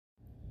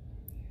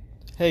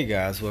Hey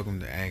guys, welcome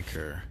to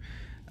Anchor.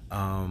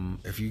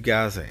 If you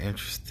guys are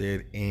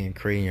interested in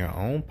creating your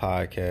own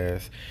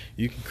podcast,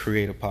 you can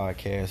create a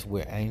podcast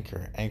with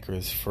Anchor. Anchor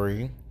is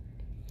free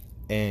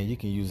and you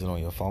can use it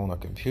on your phone or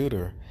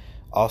computer.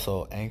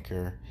 Also,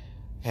 Anchor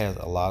has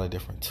a lot of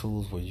different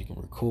tools where you can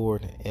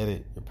record and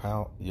edit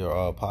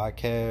your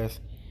podcast,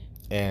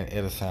 and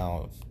it'll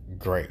sound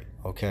great.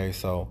 Okay,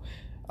 so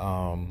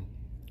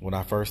when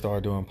I first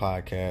started doing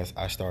podcasts,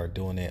 I started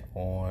doing it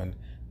on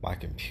my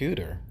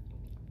computer,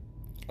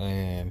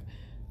 and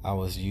I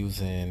was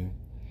using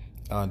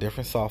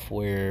different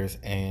softwares,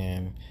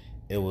 and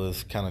it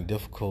was kind of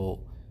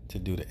difficult to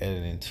do the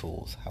editing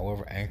tools.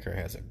 However, Anchor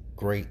has a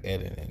great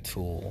editing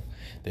tool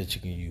that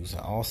you can use,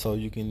 and also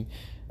you can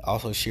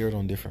also share it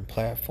on different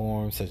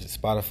platforms such as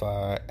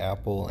Spotify,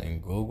 Apple,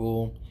 and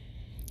Google.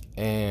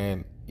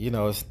 And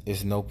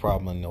it's no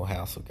problem and no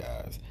hassle,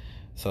 guys.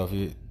 So if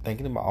you're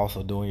thinking about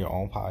also doing your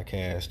own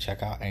podcast,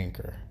 check out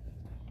Anchor.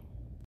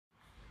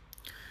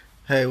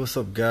 Hey, what's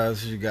up,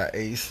 guys? You got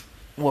Ace.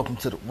 Welcome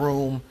to the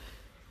room.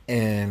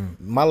 And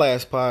my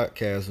last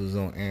podcast was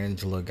on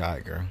Angela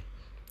Guyger,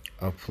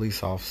 a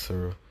police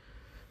officer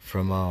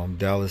from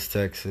Dallas,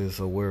 Texas,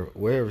 or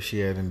wherever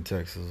she at in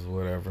Texas, or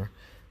whatever.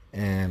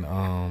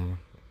 And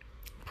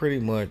pretty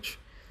much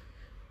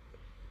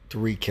to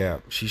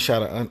recap, she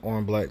shot an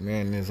unarmed black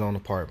man in his own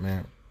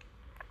apartment,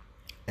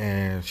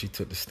 and she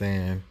took the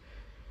stand,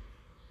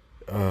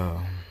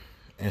 and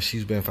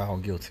she's been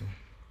found guilty.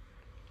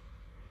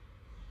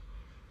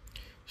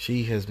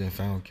 She has been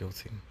found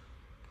guilty.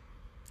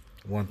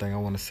 One thing I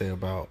want to say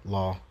about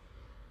law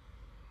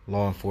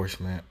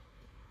enforcement,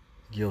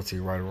 guilty,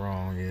 right or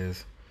wrong,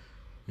 is,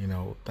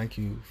 thank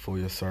you for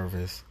your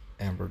service,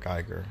 Amber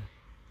Guyger.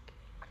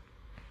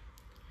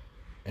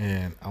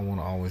 And I want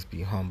to always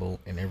be humble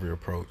in every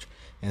approach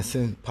and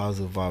send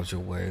positive vibes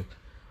your way.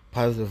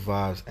 Positive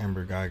vibes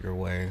Amber Guyger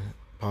way.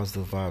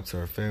 Positive vibes to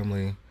her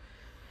family.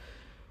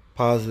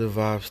 Positive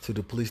vibes to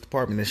the police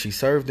department that she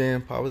served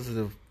in.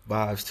 Positive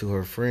vibes to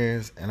her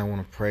friends. And I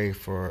want to pray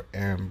for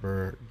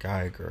Amber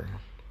Guyger.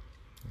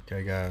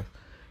 Okay, guys.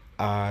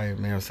 I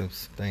may have said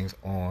some things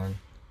on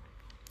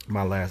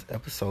my last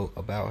episode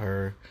about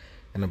her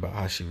and about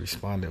how she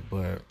responded,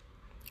 but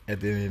at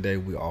the end of the day,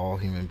 we're all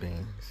human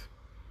beings.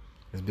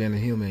 As being a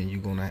human, you're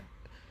going to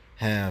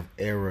have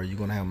error, you're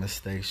going to have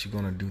mistakes, you're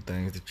going to do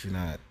things that you're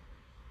not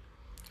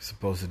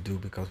supposed to do,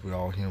 because we're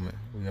all human.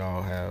 We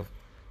all have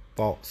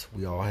faults.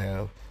 We all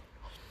have,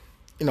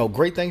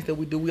 great things that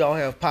we do. We all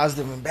have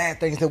positive and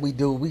bad things that we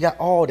do. We got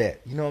all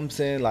that. You know what I'm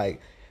saying?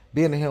 Like,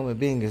 being a human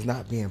being is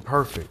not being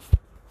perfect.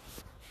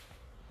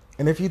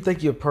 And if you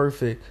think you're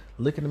perfect,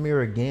 look in the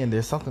mirror again.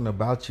 There's something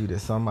about you that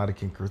somebody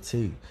can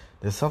critique.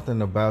 There's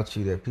something about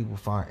you that people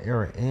find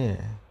error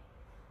in.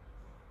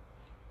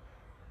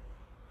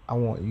 I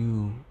want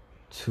you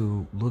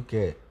to look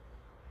at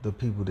the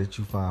people that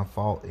you find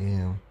fault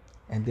in,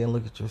 and then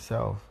look at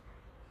yourself.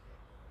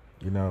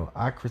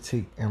 I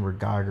critique Amber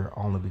Guyger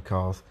only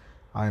because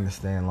I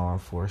understand law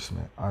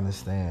enforcement. I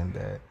understand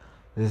that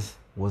this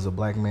was a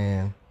black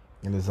man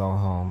in his own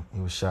home.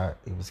 He was shot.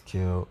 He was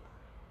killed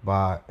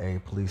by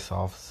a police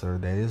officer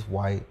that is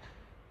white,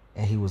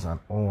 and he was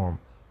unarmed.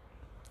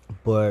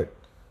 But,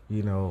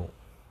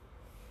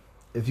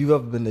 if you've ever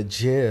been to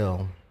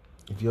jail,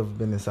 if you've ever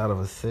been inside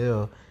of a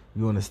cell,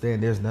 you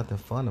understand there's nothing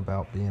fun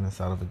about being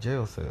inside of a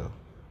jail cell.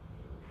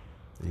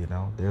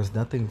 There's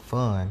nothing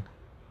fun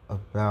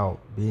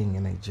about being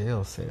in a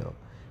jail cell.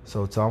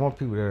 So to all my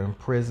people that are in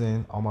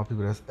prison, all my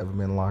people that's ever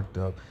been locked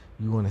up,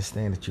 you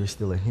understand that you're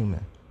still a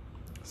human.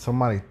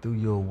 Somebody threw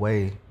you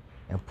away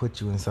and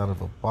put you inside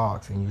of a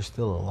box, and you're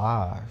still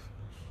alive.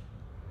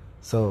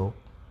 So,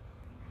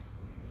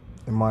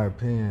 in my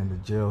opinion, the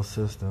jail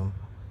system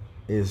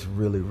is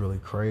really, really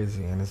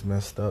crazy, and it's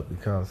messed up,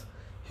 because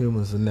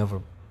human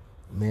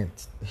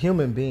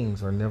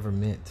beings are never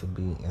meant to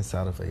be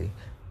inside of a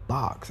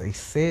box, a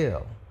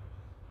cell.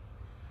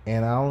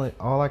 And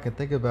all I can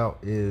think about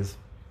is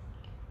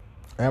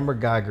Amber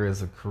Guyger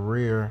is a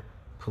career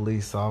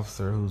police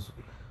officer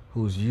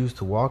who's used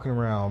to walking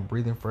around,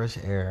 breathing fresh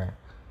air,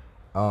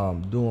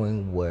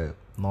 doing what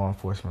law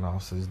enforcement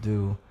officers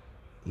do: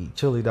 eat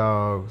chili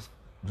dogs,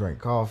 drink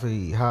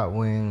coffee, eat hot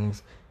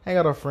wings, hang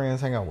out with her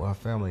friends, hang out with her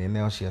family. And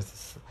now she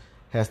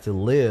has to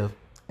live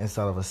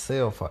inside of a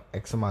cell for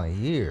X amount of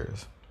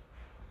years.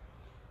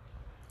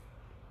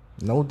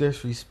 No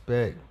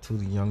disrespect to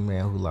the young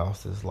man who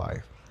lost his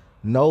life.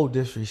 No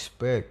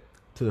disrespect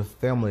to the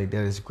family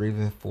that is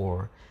grieving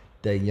for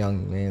that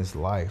young man's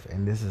life.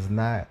 And this is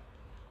not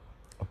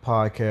a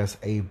podcast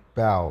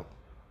about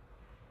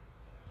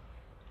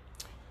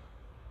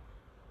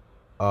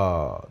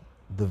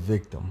the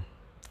victim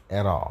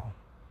at all.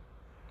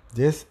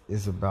 This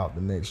is about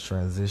the next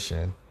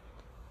transition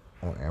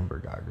on Amber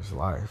Guyger's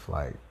life.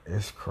 Like,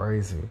 it's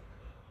crazy.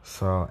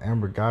 So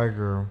Amber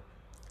Guyger,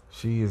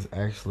 she is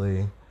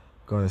actually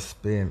going to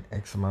spend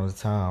X amount of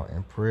time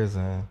in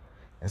prison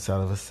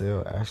inside of a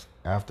cell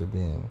after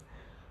being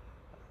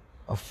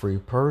a free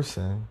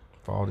person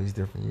for all these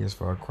different years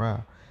for a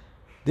crime.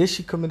 Did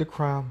she commit a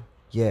crime?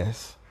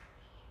 Yes.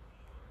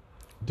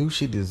 Do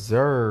she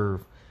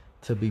deserve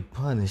to be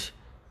punished?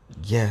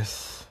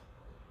 Yes.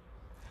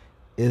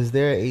 Is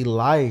there a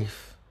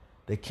life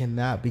that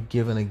cannot be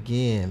given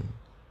again?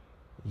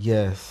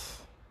 Yes.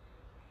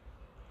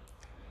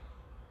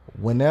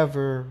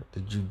 Whenever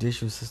the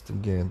judicial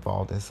system get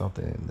involved in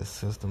something, the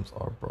systems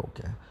are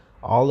broken.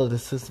 All of the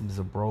systems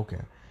are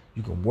broken.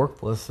 You can work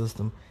for a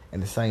system,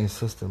 and the same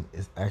system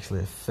is actually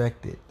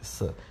affected.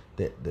 So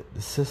the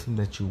system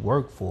that you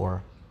work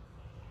for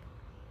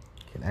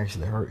can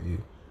actually hurt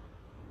you.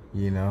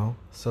 You know?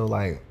 So,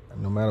 like,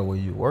 no matter where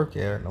you work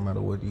at, no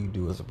matter what you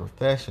do as a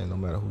profession, no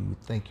matter who you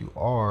think you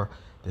are,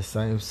 the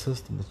same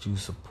system that you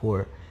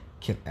support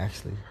can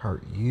actually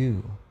hurt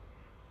you.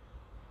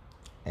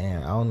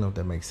 And I don't know if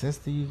that makes sense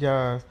to you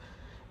guys.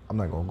 I'm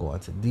not going to go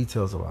into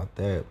details about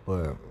that,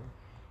 but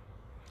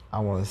I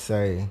want to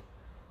say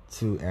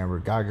to Amber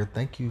Guyger,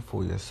 thank you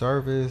for your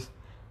service.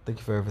 Thank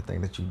you for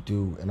everything that you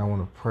do. And I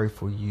want to pray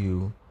for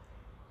you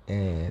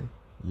and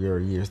your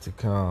years to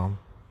come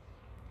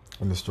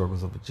in the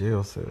struggles of a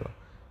jail cell.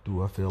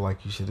 Do I feel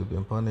like you should have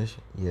been punished?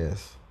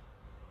 Yes,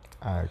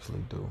 I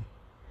actually do.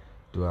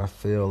 Do I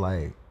feel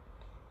like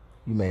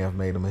you may have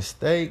made a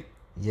mistake?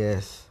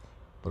 Yes,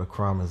 but a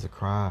crime is a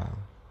crime.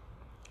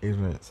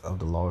 Ignorance of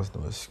the law is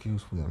no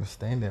excuse. We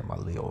understand that, my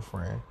Leo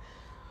friend.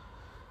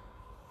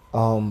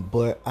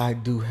 But I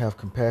do have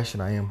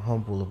compassion. I am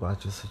humble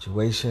about your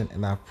situation,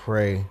 and I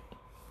pray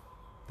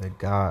that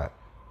God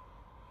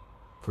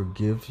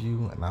forgives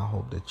you, and I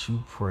hope that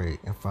you pray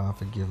and find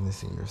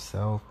forgiveness in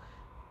yourself.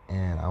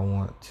 And I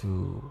want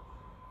to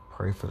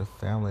pray for the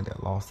family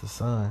that lost a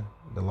son,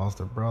 that lost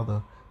a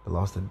brother, that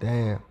lost a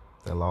dad,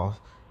 that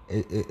lost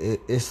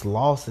it's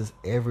losses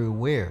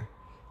everywhere.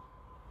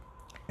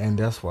 And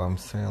that's why I'm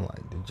saying,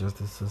 like, the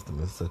justice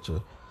system is such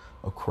a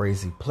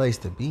crazy place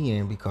to be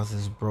in, because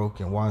it's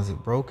broken. Why is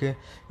it broken?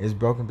 It's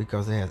broken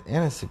because it has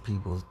innocent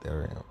people that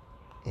are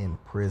in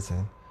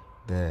prison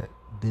that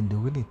didn't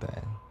do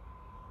anything.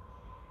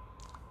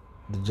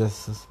 The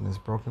justice system is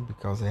broken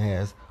because it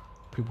has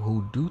people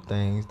who do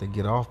things that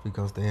get off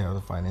because they have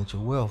the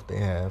financial wealth, they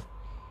have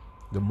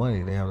the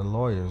money, they have the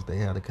lawyers, they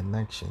have the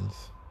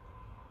connections.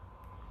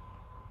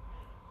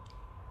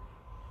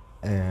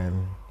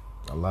 And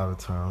a lot of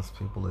times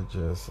people are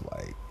just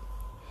like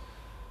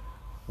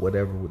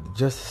whatever with the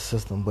justice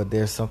system, but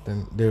there's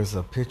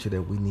a picture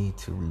that we need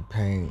to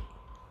repaint.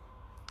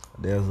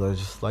 There's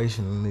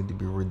legislation that need to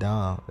be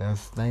redone.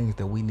 There's things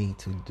that we need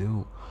to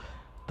do.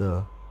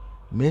 The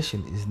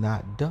mission is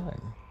not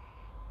done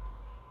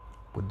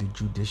with the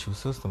judicial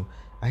system.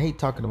 I hate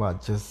talking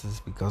about justice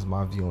because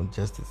my view on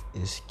justice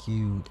is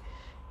skewed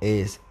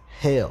as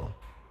hell.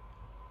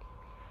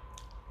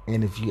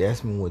 And if you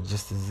ask me what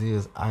justice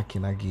is, I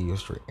cannot give you a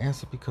straight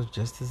answer, because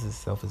justice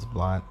itself is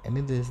blind and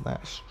it is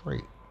not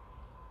straight.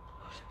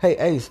 Hey,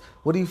 Ace,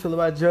 what do you feel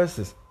about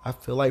justice? I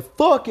feel like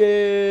fuck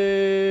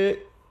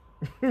it.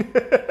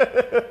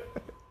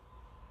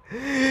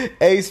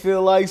 Ace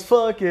feel like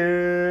fuck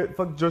it.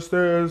 Fuck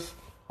justice.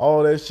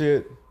 All that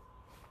shit.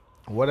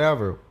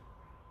 Whatever.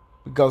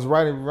 Because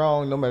right and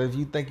wrong, no matter if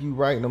you think you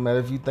right, no matter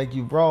if you think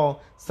you wrong,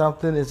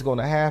 something is going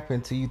to happen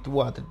to you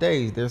throughout the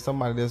days. There's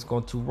somebody that's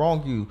going to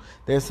wrong you.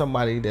 There's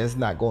somebody that's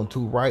not going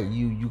to right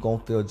you. You're going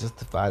to feel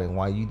justified in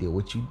why you did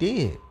what you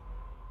did.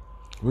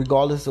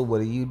 Regardless of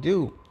what you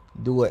do.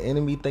 Do an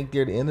enemy think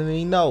they're the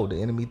enemy? No.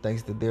 The enemy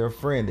thinks that they're a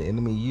friend. The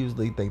enemy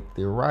usually think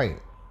they're right.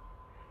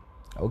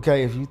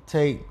 Okay, if you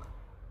take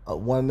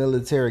one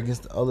military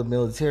against the other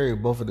military,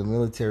 both of the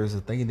militaries are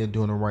thinking they're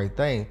doing the right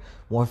thing.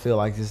 One feel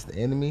like it's the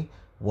enemy.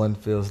 One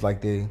feels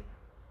like they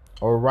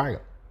are right.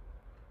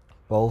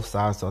 Both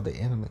sides are the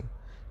enemy.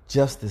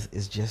 Justice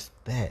is just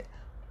that.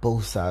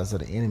 Both sides are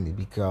the enemy,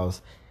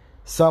 because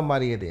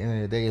somebody at the end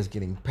of the day is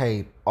getting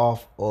paid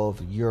off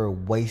of your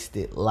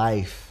wasted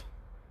life.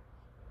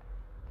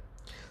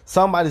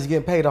 Somebody's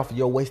getting paid off of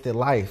your wasted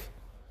life.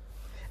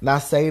 And I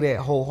say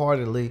that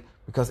wholeheartedly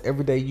because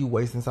every day you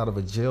waste inside of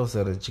a jail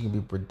cell that you can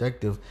be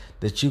productive,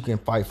 that you can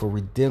fight for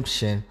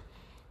redemption.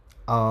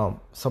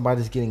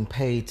 Somebody's getting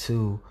paid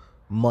to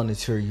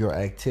monitor your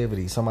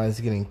activity. Somebody's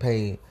getting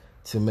paid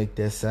to make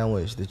that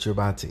sandwich that you're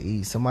about to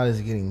eat.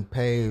 Somebody's getting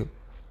paid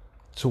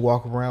to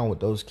walk around with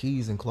those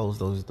keys and close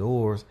those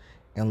doors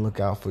and look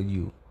out for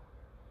you.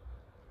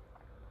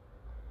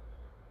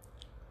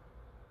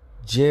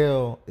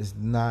 Jail is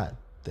not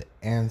the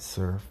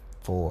answer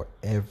for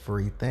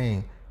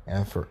everything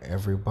and for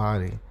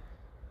everybody.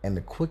 And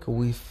the quicker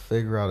we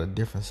figure out a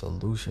different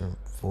solution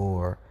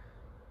for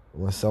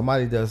when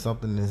somebody does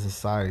something in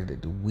society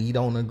that we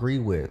don't agree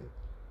with,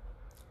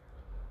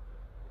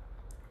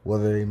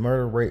 whether they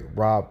murder, rape,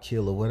 rob,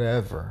 kill, or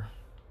whatever,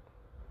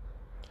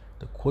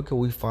 the quicker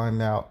we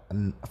find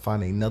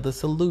another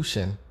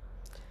solution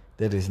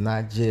that is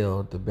not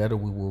jail, the better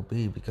we will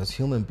be, because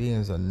human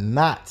beings are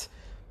not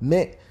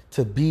meant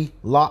to be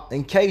locked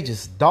in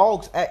cages.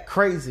 Dogs act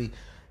crazy.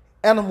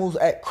 Animals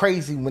act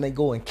crazy when they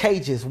go in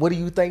cages. What do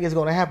you think is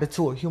going to happen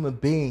to a human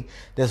being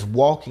that's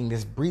walking,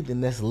 that's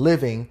breathing, that's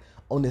living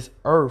on this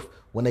earth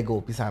when they go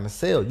behind the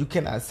cell. You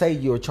cannot say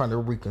you're trying to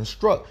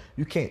reconstruct.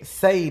 You can't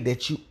say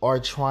that you are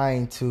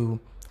trying to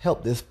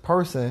help this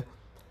person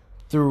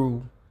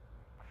through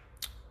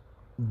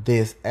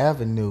this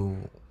avenue,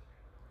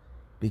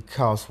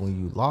 because when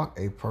you lock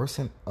a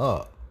person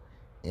up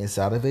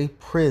inside of a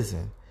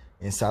prison,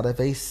 inside of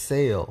a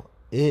cell,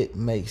 it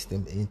makes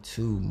them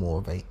into more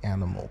of an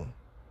animal.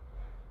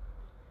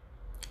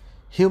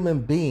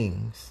 Human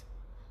beings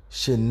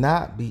should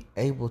not be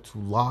able to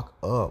lock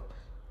up,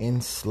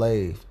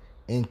 enslave,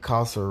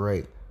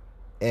 incarcerate,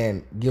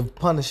 and give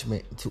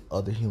punishment to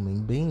other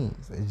human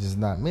beings. It's just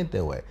not meant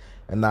that way.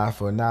 An eye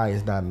for an eye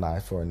is not an eye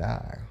for an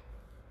eye.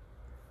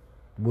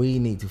 We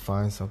need to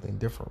find something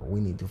different. We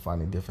need to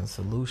find a different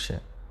solution.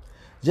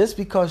 Just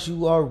because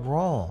you are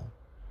wrong,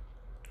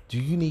 do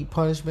you need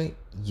punishment?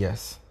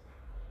 Yes.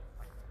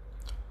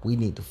 We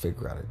need to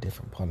figure out a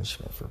different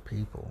punishment for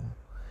people.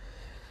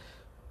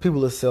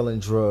 People are selling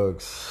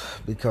drugs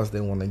because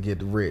they want to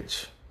get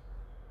rich.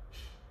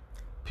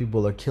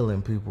 People are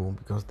killing people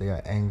because they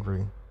are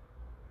angry.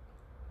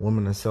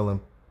 Women are selling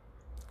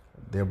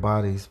their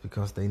bodies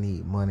because they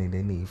need money,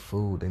 they need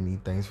food, they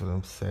need things for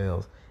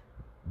themselves.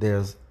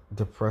 There's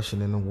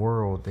depression in the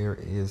world. There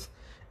is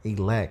a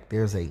lack.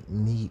 There's a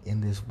need in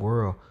this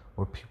world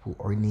where people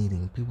are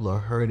needing. People are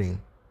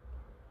hurting.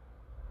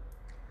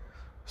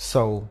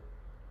 So,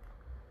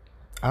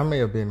 I may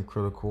have been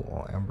critical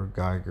on Amber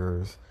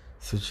Guyger's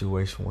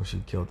situation when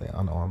she killed an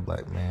unarmed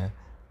black man.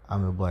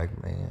 I'm a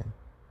black man.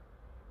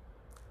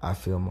 I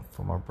feel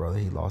for my brother.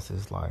 He lost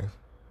his life.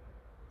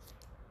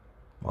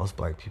 Most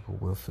black people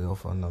will feel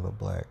for another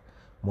black.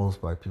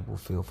 Most black people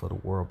feel for the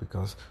world,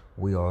 because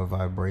we are a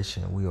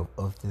vibration. We are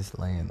of this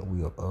land.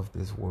 We are of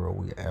this world.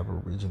 We are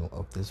aboriginal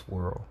of this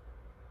world.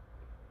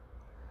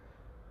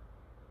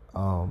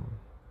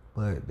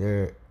 But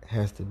there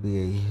has to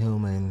be a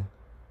human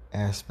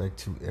aspect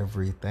to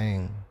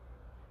everything.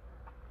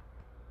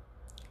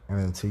 And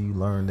until you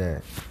learn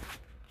that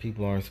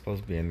people aren't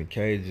supposed to be in the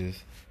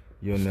cages,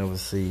 you'll never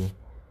see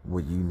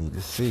what you need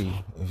to see.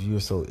 If you're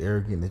so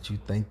arrogant that you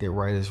think that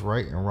right is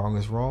right and wrong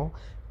is wrong,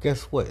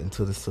 guess what?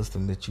 Until the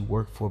system that you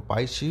work for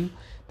bites you,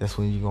 that's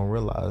when you're going to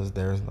realize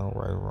there's no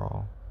right or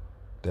wrong.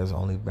 There's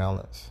only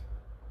balance.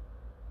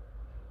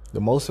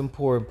 The most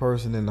important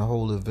person in the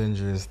whole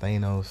Avenger is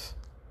Thanos.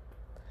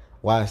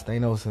 Why is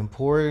Thanos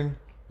important?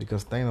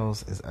 Because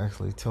Thanos is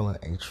actually telling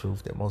a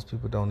truth that most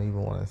people don't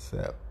even want to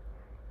accept.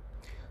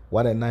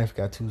 Why that knife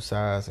got two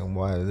sides and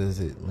why does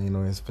it lean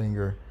on his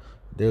finger?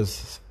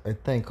 There's a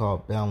thing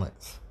called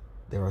balance.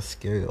 There are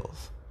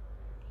scales.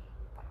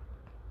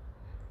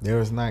 There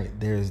is night,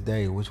 there is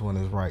day. Which one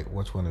is right?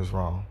 Which one is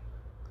wrong?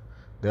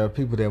 There are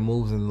people that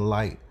moves in the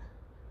light,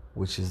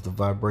 which is the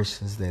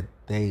vibrations that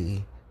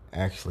they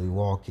actually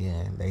walk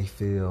in. They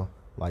feel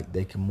like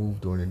they can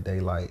move during the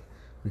daylight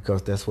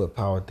because that's what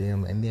powered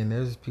them. And then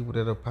there's people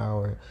that are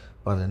powered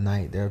by the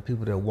night. There are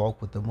people that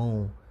walk with the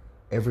moon.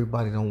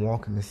 Everybody don't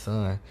walk in the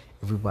sun.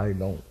 Everybody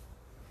don't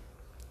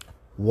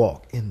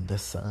walk in the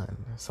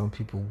sun. Some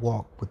people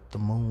walk with the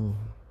moon.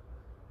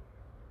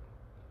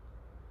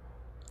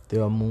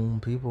 There are moon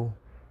people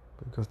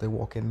because they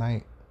walk at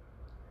night.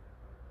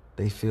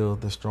 They feel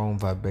the strong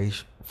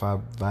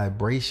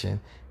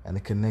vibration and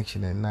the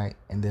connection at night.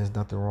 And there's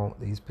nothing wrong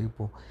with these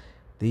people.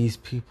 These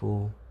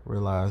people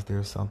realize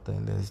there's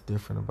something that's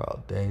different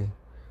about day.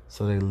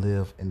 So they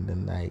live in the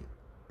night.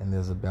 And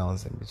there's a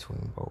balance in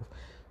between both.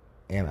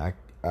 And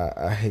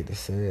I hate to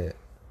say it.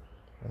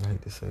 I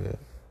hate to say it.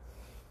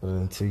 But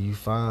until you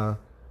find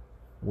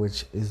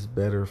which is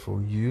better for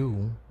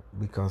you,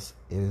 because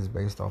it is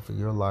based off of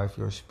your life,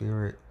 your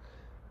spirit,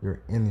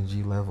 your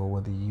energy level,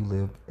 whether you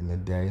live in the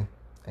day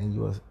and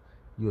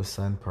you're a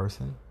sun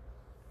person,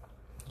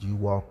 you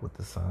walk with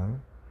the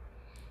sun,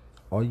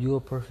 or you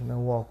a person that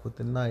walk with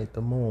the night,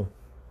 the moon.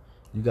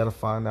 You got to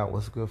find out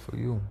what's good for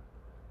you.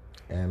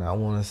 And I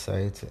want to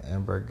say to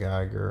Amber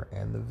Guyger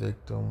and the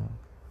victim,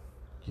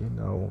 you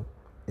know,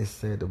 it's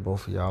said that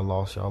both of y'all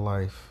lost your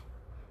life.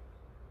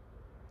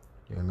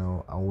 You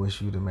know, I wish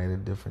you'd have made a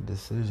different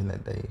decision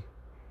that day.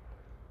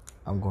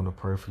 I'm going to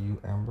pray for you,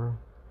 Amber.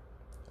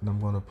 And I'm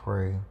going to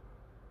pray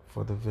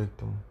for the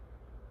victim.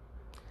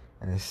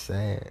 And it's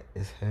sad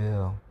as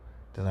hell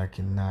that I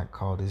cannot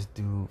call this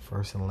dude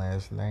first and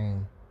last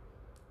name.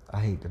 I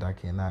hate that I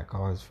cannot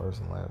call his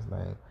first and last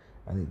name.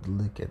 I need to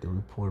look at the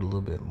report a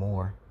little bit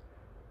more.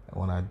 And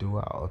when I do,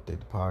 I'll update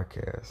the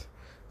podcast.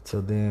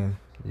 Till then,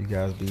 you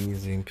guys be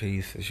easy and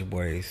peace. It's your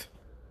boys.